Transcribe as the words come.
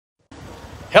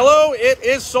Hello, it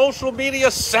is Social Media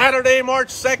Saturday, March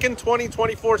 2nd,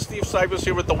 2024. Steve Sipress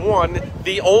here with the one,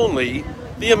 the only,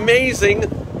 the amazing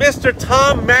Mr.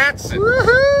 Tom Matson,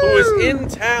 who is in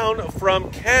town from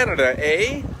Canada,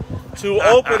 to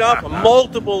open up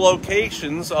multiple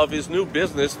locations of his new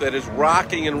business that is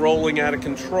rocking and rolling out of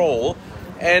control.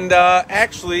 And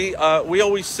actually, we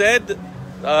always said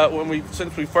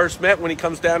since we first met, when he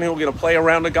comes down here, we're going to play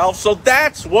around the golf. So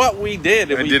that's what we did.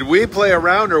 And did we play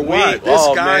around or what? This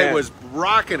guy was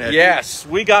rocking it. Yes,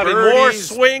 we got more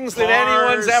swings than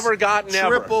anyone's ever gotten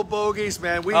ever. Triple bogeys,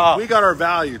 man. We got our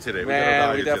value today.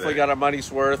 Man, we definitely got our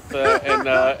money's worth,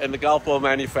 and the golf ball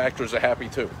manufacturers are happy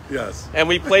too. Yes. And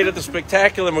we played at the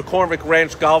spectacular McCormick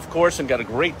Ranch Golf Course and got a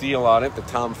great deal on it that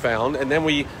Tom found. And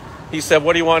then he said,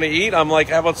 "What do you want to eat?" I'm like,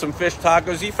 "How about some fish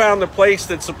tacos?" He found the place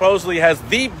that supposedly has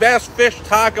the best fish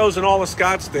tacos in all of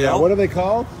Scottsdale. Yeah, what are they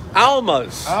called?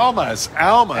 Alma's. Alma's.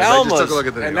 I just took a look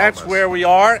at the name. And that's where we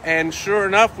are. And sure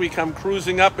enough, we come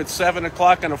cruising up at 7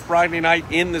 o'clock on a Friday night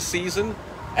in the season.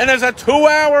 And there's a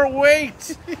 2-hour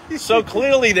wait. So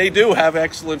clearly they do have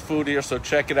excellent food here. So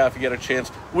check it out if you get a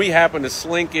chance. We happen to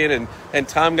slink in, and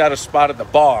Tom got a spot at the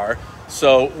bar.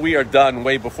 So we are done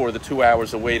way before the 2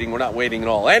 hours of waiting. We're not waiting at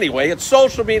all. Anyway, it's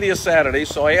Social Media Saturday,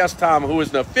 so I asked Tom, who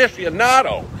is an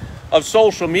aficionado of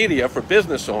social media for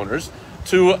business owners,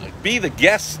 to be the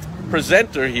guest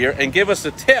presenter here and give us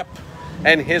a tip.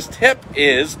 And his tip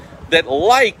is that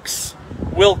likes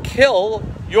will kill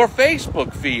your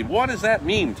Facebook feed. What does that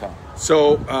mean, Tom?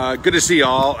 So, good to see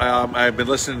y'all. I've been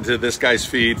listening to this guy's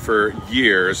feed for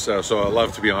years, so I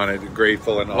love to be on it.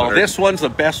 Grateful and honored. Well, this one's the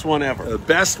best one ever. The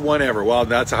best one ever. Well,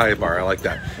 that's a high bar. I like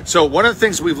that. So, one of the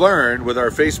things we've learned with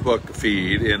our Facebook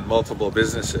feed in multiple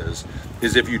businesses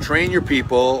is if you train your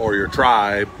people or your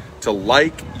tribe to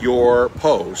like your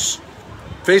posts,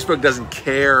 Facebook doesn't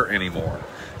care anymore.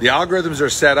 The algorithms are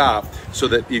set up so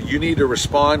that if you need to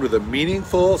respond with a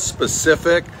meaningful,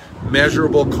 specific,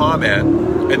 measurable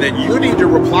comment, and then you need to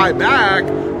reply back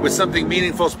with something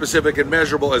meaningful, specific, and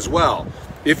measurable as well.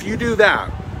 If you do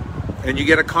that, and you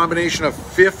get a combination of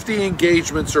 50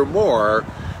 engagements or more,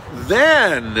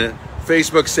 then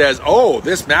Facebook says, oh,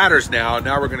 this matters now.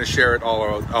 Now we're going to share it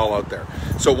all out there.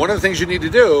 So one of the things you need to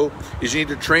do is you need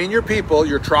to train your people,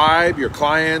 your tribe, your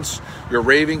clients, your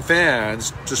raving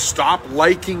fans to stop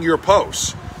liking your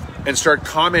posts and start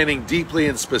commenting deeply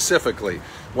and specifically.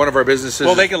 One of our businesses...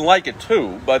 Well, they can like it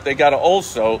too, but they got to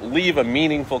also leave a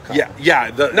meaningful comment.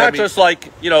 Yeah. Not just like,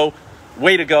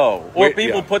 way to go. Or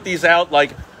people put these out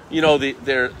like,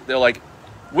 they're like,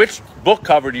 which book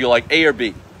cover do you like, A or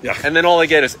B? Yeah. And then all they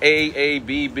get is A,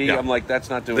 B, B. Yeah. I'm like,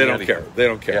 that's not doing anything. They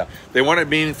don't care. Yeah. They want it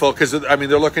meaningful because,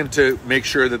 they're looking to make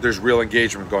sure that there's real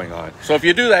engagement going on. So if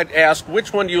you do that, ask,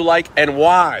 which one do you like and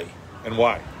why? And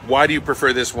why? Why do you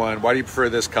prefer this one? Why do you prefer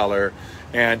this color?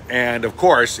 And of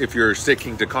course, if you're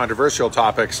sticking to controversial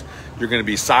topics, you're going to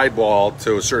be sidewalled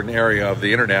to a certain area of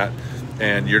the internet,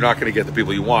 and you're not going to get the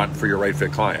people you want for your right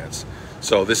fit clients.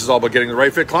 So this is all about getting the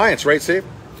right fit clients, right, Steve?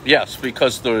 Yes,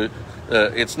 because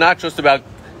it's not just about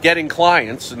getting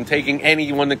clients and taking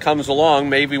anyone that comes along.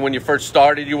 Maybe when you first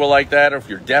started, you were like that, or if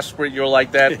you're desperate, you're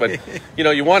like that. But,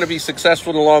 you want to be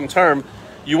successful in the long term.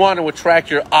 You want to attract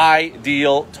your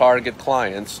ideal target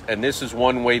clients, and this is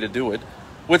one way to do it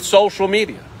with social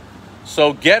media.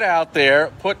 So get out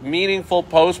there, put meaningful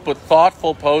posts, put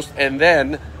thoughtful posts, and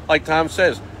then, like Tom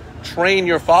says, train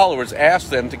your followers, ask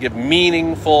them to give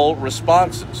meaningful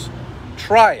responses.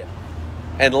 Try it,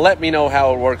 and let me know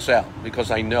how it works out,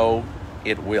 because I know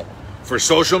it will. For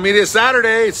Social Media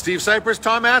Saturday, it's Steve Sipress,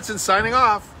 Tom Matson signing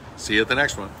off. See you at the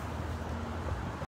next one.